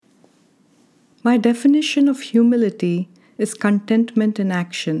My definition of humility is contentment in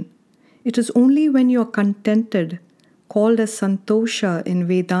action. It is only when you are contented, called as Santosha in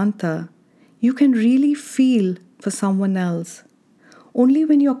Vedanta, you can really feel for someone else. Only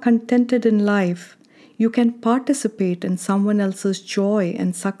when you are contented in life, you can participate in someone else's joy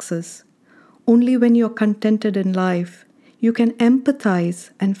and success. Only when you are contented in life, you can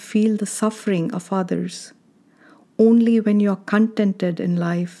empathize and feel the suffering of others. Only when you are contented in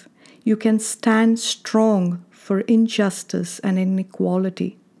life, you can stand strong for injustice and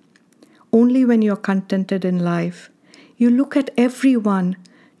inequality. Only when you are contented in life, you look at everyone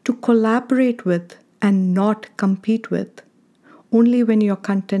to collaborate with and not compete with. Only when you are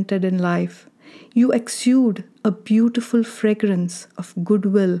contented in life, you exude a beautiful fragrance of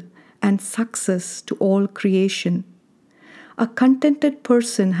goodwill and success to all creation. A contented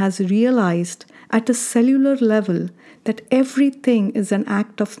person has realized at a cellular level that everything is an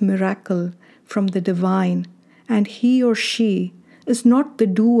act of miracle from the divine, and he or she is not the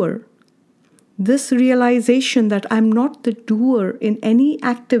doer. This realization that I'm not the doer in any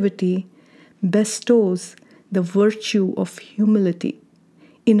activity bestows the virtue of humility.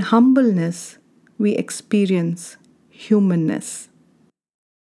 In humbleness, we experience humanness.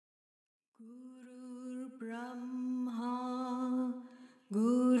 Guru Brahma,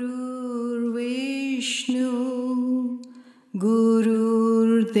 Guru Vishnu,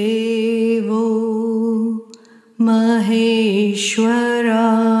 Guru Devo Maheshwara,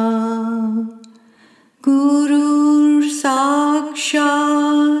 Guru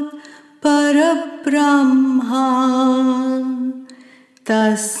Sakshat Parabrahma,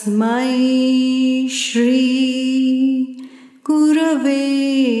 Tasmai Shri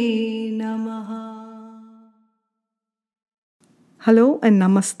Gurave Namaha. Hello and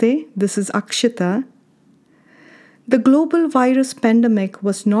namaste. This is Akshita. The global virus pandemic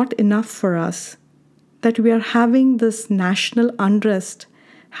was not enough for us, that we are having this national unrest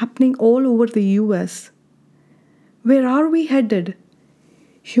happening all over the US. Where are we headed?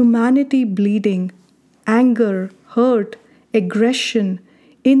 Humanity bleeding, anger, hurt, aggression,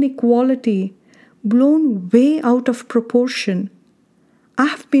 inequality, blown way out of proportion. I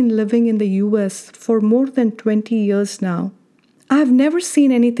have been living in the US for more than 20 years now. I have never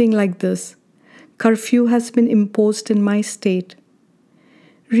seen anything like this. Curfew has been imposed in my state.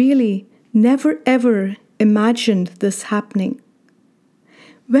 Really, never ever imagined this happening.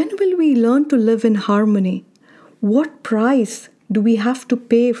 When will we learn to live in harmony? What price do we have to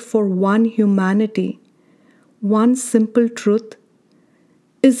pay for one humanity? One simple truth?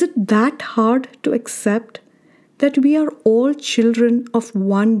 Is it that hard to accept that we are all children of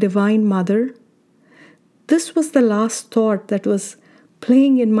one divine mother? This was the last thought that was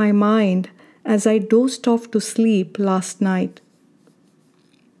playing in my mind as I dozed off to sleep last night.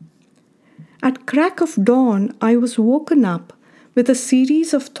 At crack of dawn, I was woken up with a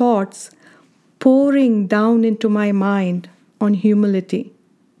series of thoughts pouring down into my mind on humility.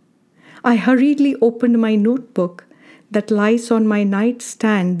 I hurriedly opened my notebook that lies on my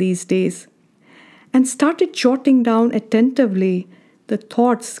nightstand these days and started jotting down attentively the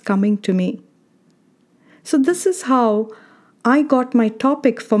thoughts coming to me. So, this is how I got my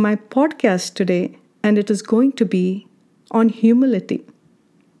topic for my podcast today, and it is going to be on humility.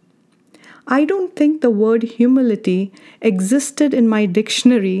 I don't think the word humility existed in my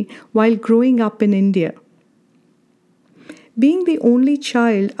dictionary while growing up in India. Being the only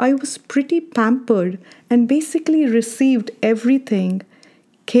child, I was pretty pampered and basically received everything,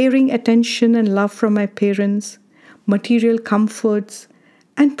 caring attention and love from my parents, material comforts,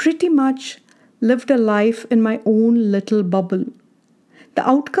 and pretty much lived a life in my own little bubble. The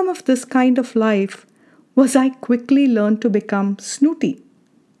outcome of this kind of life was I quickly learned to become snooty.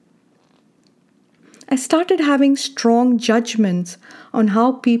 I started having strong judgments on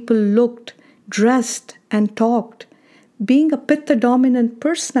how people looked, dressed, and talked. Being a Pitta dominant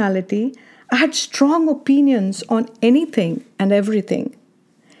personality, I had strong opinions on anything and everything.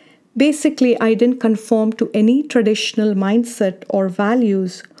 Basically, I didn't conform to any traditional mindset or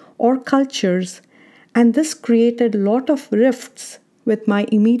values or cultures, and this created a lot of rifts with my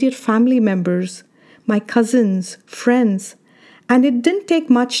immediate family members, my cousins, friends, and it didn't take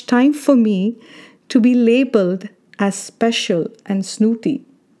much time for me to be labeled as special and snooty.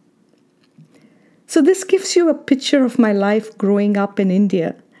 So this gives you a picture of my life growing up in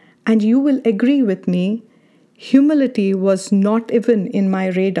India, and you will agree with me, humility was not even in my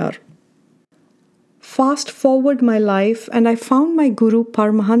radar. Fast forward my life, and I found my Guru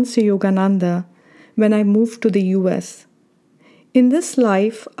Paramahansa Yogananda when I moved to the US. In this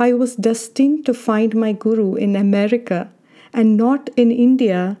life, I was destined to find my Guru in America and not in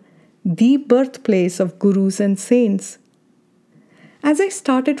India the birthplace of gurus and saints. As I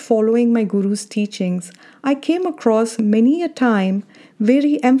started following my guru's teachings, I came across many a time where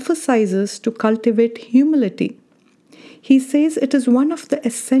he emphasizes to cultivate humility. He says it is one of the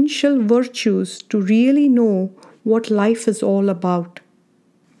essential virtues to really know what life is all about.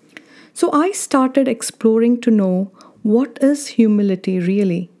 So I started exploring to know what is humility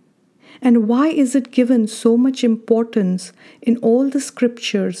really, and why is it given so much importance in all the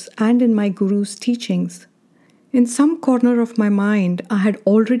scriptures and in my guru's teachings. In some corner of my mind, I had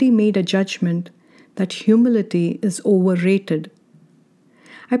already made a judgment that humility is overrated.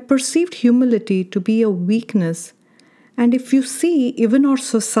 I perceived humility to be a weakness, and if you see, even our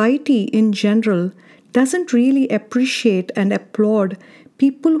society in general doesn't really appreciate and applaud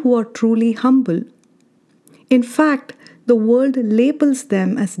people who are truly humble. In fact, the world labels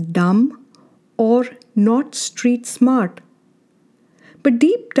them as dumb or not street smart. But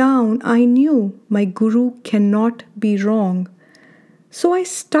deep down, I knew my guru cannot be wrong. So I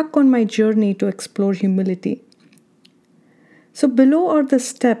stuck on my journey to explore humility. So below are the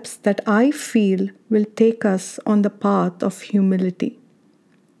steps that I feel will take us on the path of humility.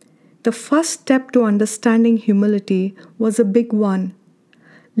 The first step to understanding humility was a big one.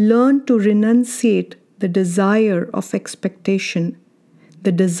 Learn to renunciate the desire of expectation,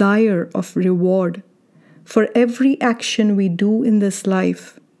 the desire of reward for every action we do in this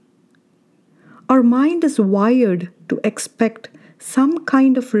life. Our mind is wired to expect some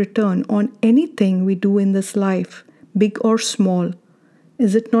kind of return on anything we do in this life, big or small.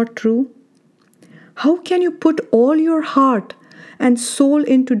 Is it not true? How can you put all your heart and soul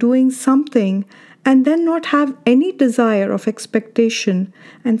into doing something and then not have any desire of expectation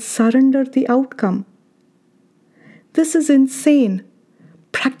and surrender the outcome? This is insane.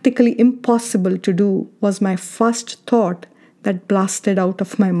 Practically impossible to do was my first thought that blasted out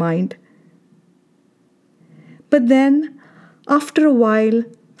of my mind. But then, after a while,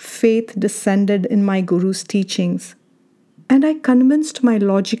 faith descended in my guru's teachings, and I convinced my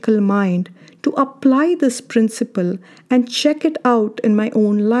logical mind to apply this principle and check it out in my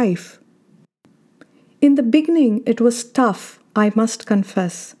own life. In the beginning, it was tough, I must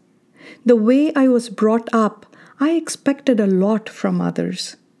confess. The way I was brought up, I expected a lot from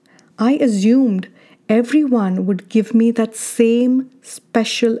others. I assumed everyone would give me that same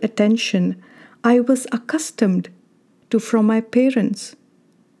special attention I was accustomed to from my parents.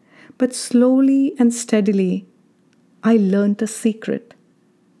 But slowly and steadily, I learned a secret.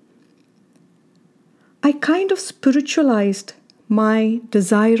 I kind of spiritualized my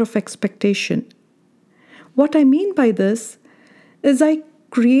desire of expectation. What I mean by this is I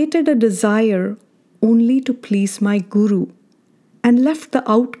created a desire only to please my guru and left the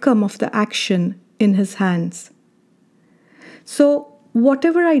outcome of the action in his hands. So,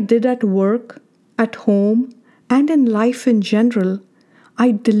 whatever I did at work, at home, and in life in general,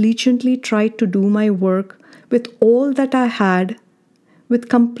 I diligently tried to do my work with all that I had, with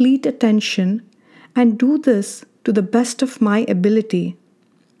complete attention, and do this to the best of my ability.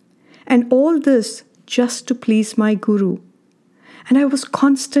 And all this just to please my guru. And I was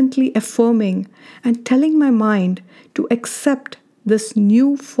constantly affirming and telling my mind to accept this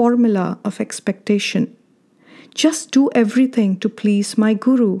new formula of expectation. Just do everything to please my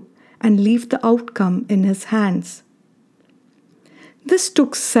guru and leave the outcome in his hands. This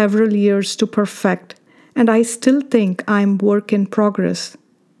took several years to perfect, and I still think I'm work in progress.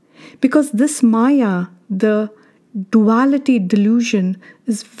 Because this Maya, the duality delusion,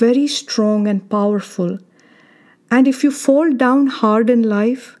 is very strong and powerful. And if you fall down hard in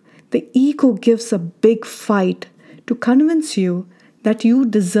life, the ego gives a big fight to convince you that you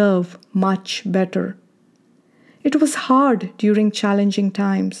deserve much better. It was hard during challenging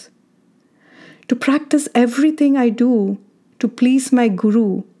times to practice everything I do to please my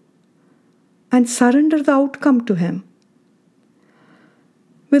guru and surrender the outcome to him.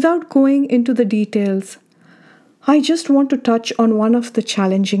 Without going into the details, I just want to touch on one of the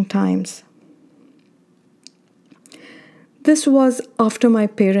challenging times. This was after my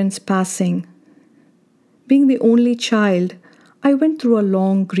parents' passing. Being the only child, I went through a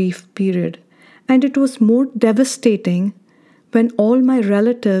long grief period, and it was more devastating when all my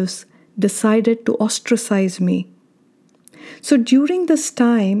relatives decided to ostracize me. So during this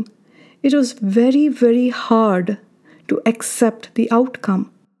time, it was very, very hard to accept the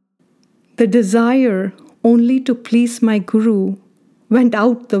outcome. The desire only to please my guru went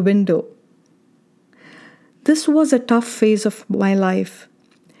out the window. This was a tough phase of my life.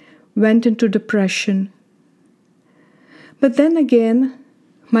 Went into depression. But then again,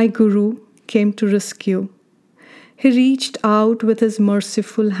 my guru came to rescue. He reached out with his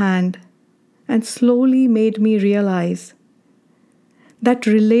merciful hand and slowly made me realize that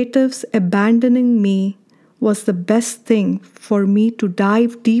relatives abandoning me was the best thing for me to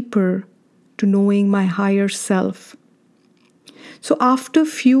dive deeper to knowing my higher self. So after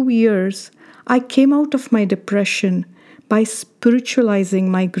few years, I came out of my depression by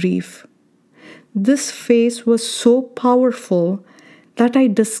spiritualizing my grief. This phase was so powerful that I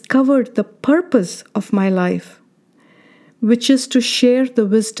discovered the purpose of my life, which is to share the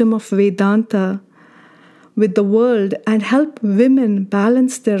wisdom of Vedanta with the world and help women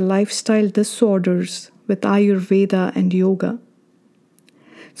balance their lifestyle disorders with Ayurveda and yoga.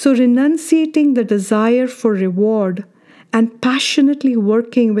 So, renunciating the desire for reward and passionately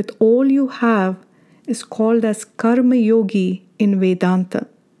working with all you have is called as Karma Yogi in Vedanta.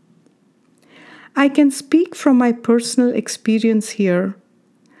 I can speak from my personal experience here.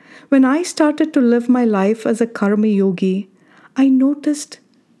 When I started to live my life as a Karma Yogi, I noticed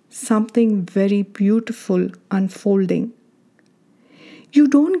something very beautiful unfolding. You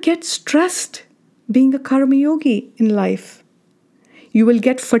don't get stressed being a Karma Yogi in life. You will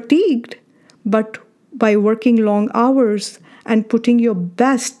get fatigued, but by working long hours and putting your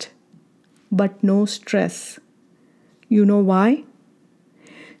best, but no stress. You know why?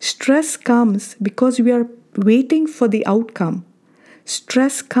 Stress comes because we are waiting for the outcome.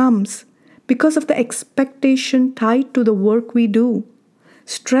 Stress comes because of the expectation tied to the work we do.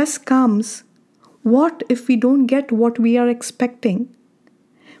 Stress comes, what if we don't get what we are expecting?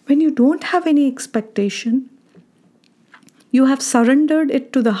 When you don't have any expectation, you have surrendered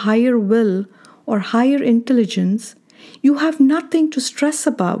it to the higher will or higher intelligence, you have nothing to stress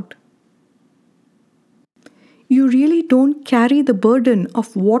about. You really don't carry the burden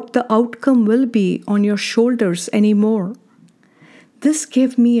of what the outcome will be on your shoulders anymore. This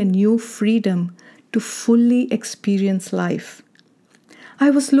gave me a new freedom to fully experience life. I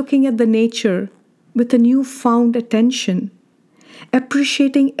was looking at the nature with a newfound attention,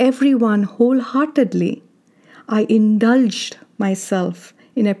 appreciating everyone wholeheartedly. I indulged myself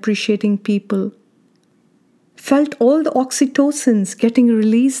in appreciating people, felt all the oxytocins getting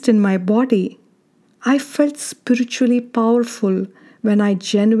released in my body. I felt spiritually powerful when I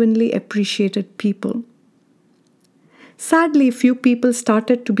genuinely appreciated people. Sadly, few people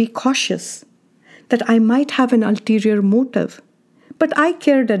started to be cautious that I might have an ulterior motive. But I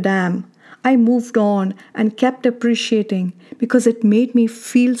cared a damn. I moved on and kept appreciating because it made me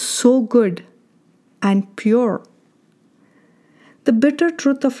feel so good and pure. The bitter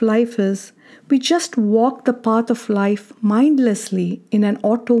truth of life is we just walk the path of life mindlessly in an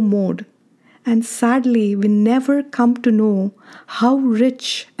auto mode. And sadly, we never come to know how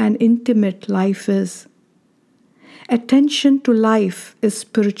rich and intimate life is. Attention to life is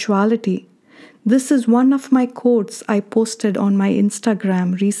spirituality. This is one of my quotes I posted on my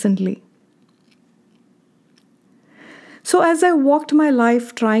Instagram recently. So, as I walked my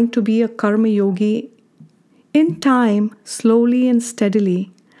life trying to be a Karma Yogi, in time, slowly and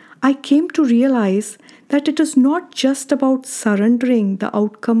steadily, I came to realize that it is not just about surrendering the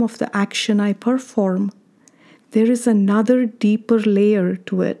outcome of the action I perform. There is another deeper layer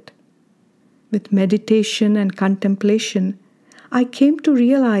to it. With meditation and contemplation, I came to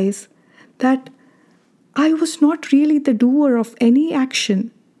realize that I was not really the doer of any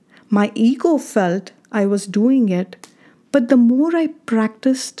action. My ego felt I was doing it, but the more I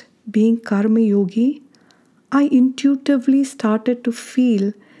practiced being Karma Yogi, I intuitively started to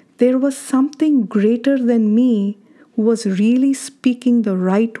feel there was something greater than me who was really speaking the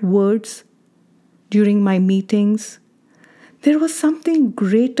right words during my meetings. There was something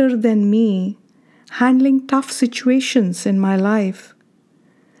greater than me handling tough situations in my life.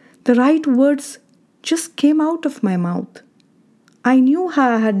 The right words just came out of my mouth. I knew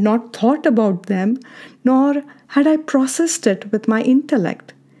how I had not thought about them, nor had I processed it with my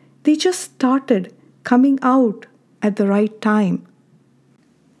intellect. They just started coming out at the right time.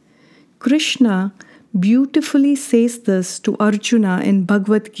 Krishna beautifully says this to Arjuna in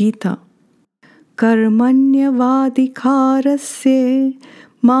Bhagavad Gita. Karmanyavadhikarasya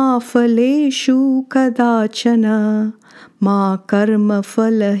ma phaleshu kadachana ma karma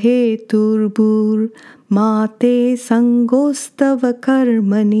phalaheturbhur ma te sangostava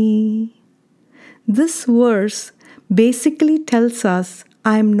karmani. This verse basically tells us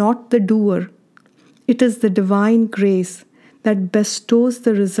I am not the doer. It is the divine grace that bestows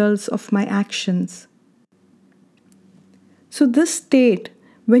the results of my actions. So, this state,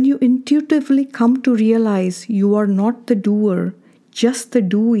 when you intuitively come to realize you are not the doer, just the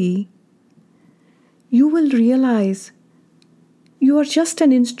doee, you will realize you are just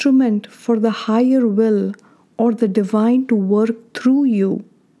an instrument for the higher will or the divine to work through you.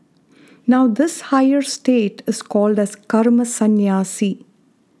 Now, this higher state is called as karma sannyasi.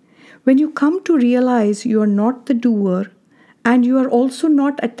 When you come to realize you are not the doer and you are also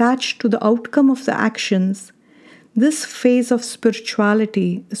not attached to the outcome of the actions, this phase of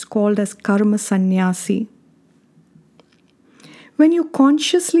spirituality is called as karma sannyasi. When you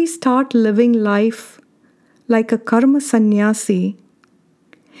consciously start living life like a karma sannyasi,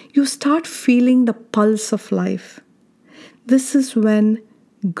 you start feeling the pulse of life. This is when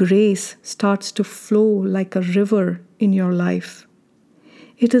grace starts to flow like a river in your life.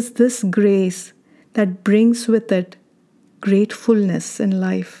 It is this grace that brings with it gratefulness in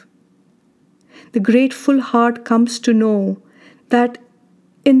life. The grateful heart comes to know that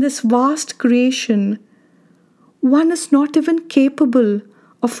in this vast creation, one is not even capable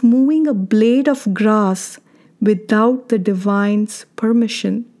of moving a blade of grass without the divine's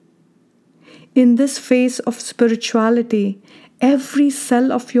permission. In this phase of spirituality, every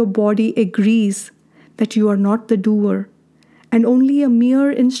cell of your body agrees that you are not the doer and only a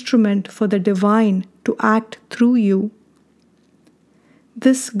mere instrument for the divine to act through you.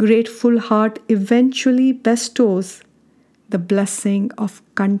 This grateful heart eventually bestows the blessing of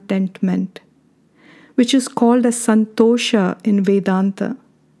contentment, which is called as santosha in Vedanta.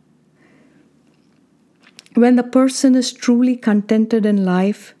 When the person is truly contented in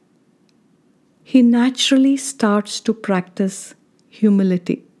life, he naturally starts to practice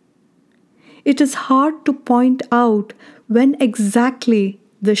humility. It is hard to point out when exactly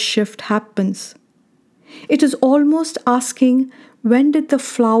this shift happens. It is almost asking, when did the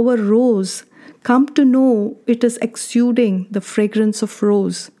flower rose come to know it is exuding the fragrance of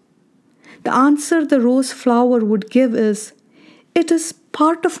rose? The answer the rose flower would give is, it is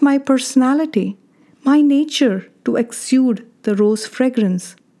part of my personality, my nature to exude the rose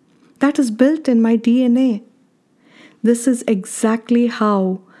fragrance. That is built in my DNA. This is exactly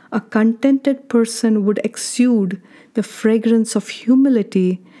how a contented person would exude the fragrance of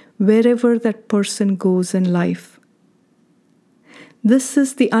humility wherever that person goes in life. This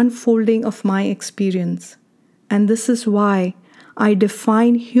is the unfolding of my experience, and this is why I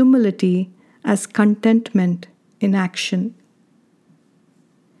define humility as contentment in action.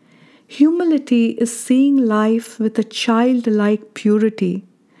 Humility is seeing life with a childlike purity,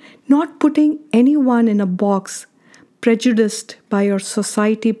 not putting anyone in a box prejudiced by your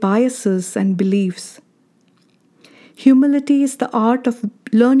society biases and beliefs. Humility is the art of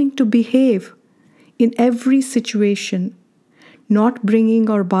learning to behave in every situation, not bringing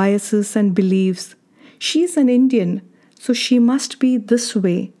our biases and beliefs. She's an Indian, so she must be this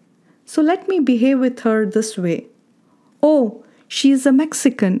way. So let me behave with her this way. Oh, she is a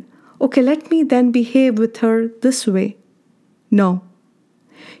Mexican. Okay, let me then behave with her this way. No.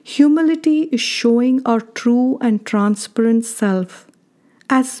 Humility is showing our true and transparent self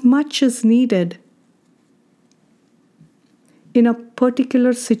as much as needed in a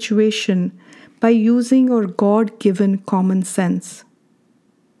particular situation by using our God-given common sense.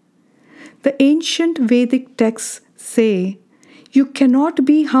 The ancient Vedic texts say, you cannot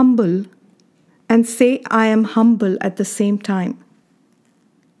be humble and say, I am humble at the same time.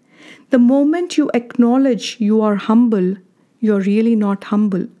 The moment you acknowledge you are humble, you are really not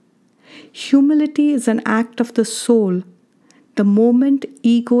humble. Humility is an act of the soul. The moment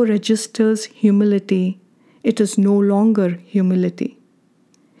ego registers humility, it is no longer humility.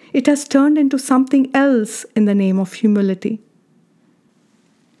 It has turned into something else in the name of humility.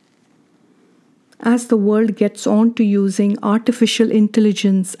 As the world gets on to using artificial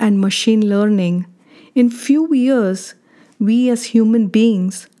intelligence and machine learning, in few years, we as human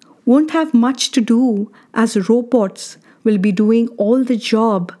beings won't have much to do, as robots will be doing all the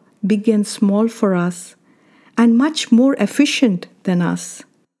job, big and small, for us, and much more efficient than us.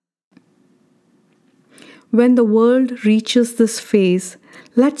 When the world reaches this phase,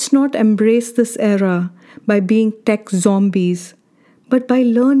 let's not embrace this era by being tech zombies, but by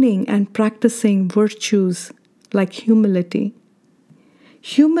learning and practicing virtues like humility.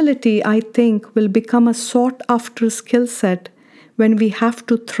 Humility, I think, will become a sought-after skill set when we have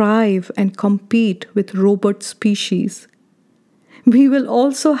to thrive and compete with robot species. We will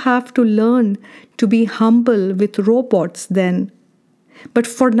also have to learn to be humble with robots then. But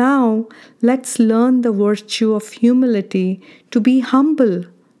for now, let's learn the virtue of humility to be humble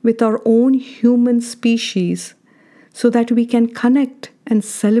with our own human species so that we can connect and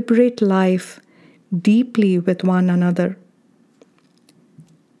celebrate life deeply with one another.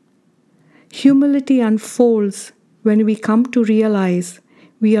 Humility unfolds when we come to realize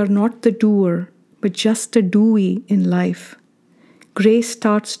we are not the doer, but just a doer in life. Grace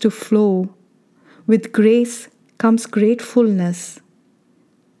starts to flow With grace comes gratefulness.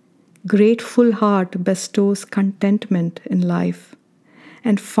 Grateful heart bestows contentment in life.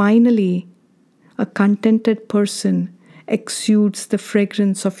 And finally, a contented person exudes the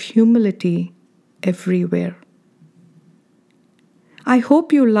fragrance of humility everywhere. I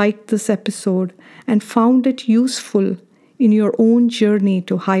hope you liked this episode and found it useful in your own journey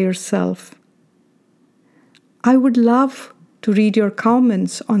to higher self. I would love to read your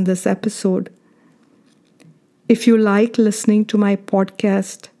comments on this episode. If you like listening to my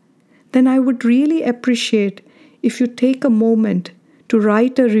podcast, then I would really appreciate if you take a moment to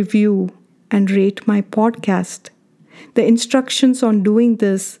write a review and rate my podcast. The instructions on doing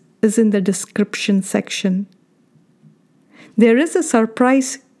this is in the description section. There is a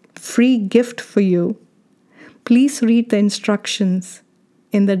surprise free gift for you. Please read the instructions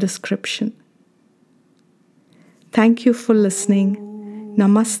in the description. Thank you for listening.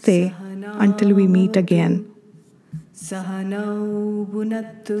 Namaste until we meet again. Sahanau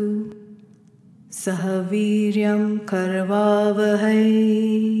Bunattu Sahaviryam Karvavahai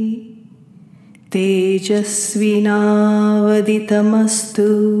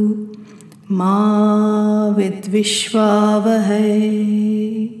Tejasvinavaditamastu Ma Vidvishvavahai.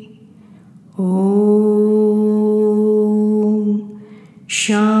 Om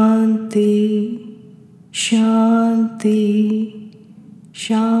Shanti Shanti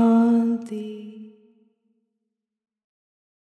Shanti.